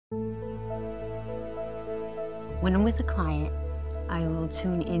When I'm with a client, I will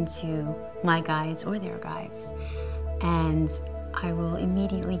tune into my guides or their guides, and I will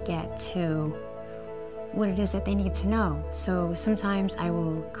immediately get to what it is that they need to know. So sometimes I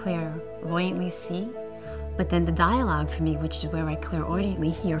will clairvoyantly see, but then the dialogue for me, which is where I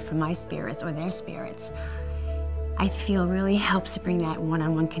clairaudiently hear from my spirits or their spirits, I feel really helps to bring that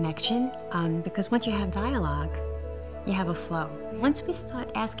one-on-one connection, because once you have dialogue, you have a flow. Once we start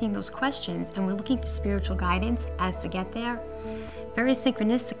asking those questions and we're looking for spiritual guidance as to get there, very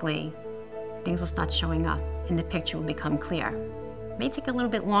synchronistically, things will start showing up and the picture will become clear. It may take a little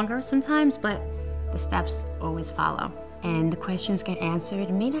bit longer sometimes, but the steps always follow. And the questions get answered.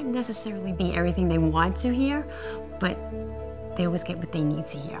 It may not necessarily be everything they want to hear, but they always get what they need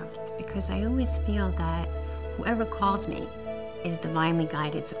to hear. Because I always feel that whoever calls me is divinely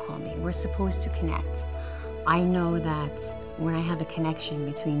guided to call me. We're supposed to connect. I know that when I have a connection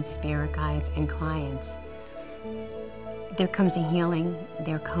between spirit guides and clients, there comes a healing,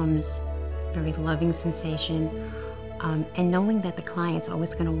 there comes a very loving sensation, and knowing that the client's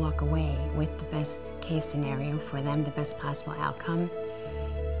always going to walk away with the best case scenario for them, the best possible outcome.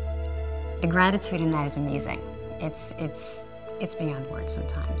 The gratitude in that is amazing. It's beyond words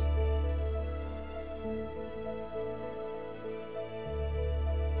sometimes.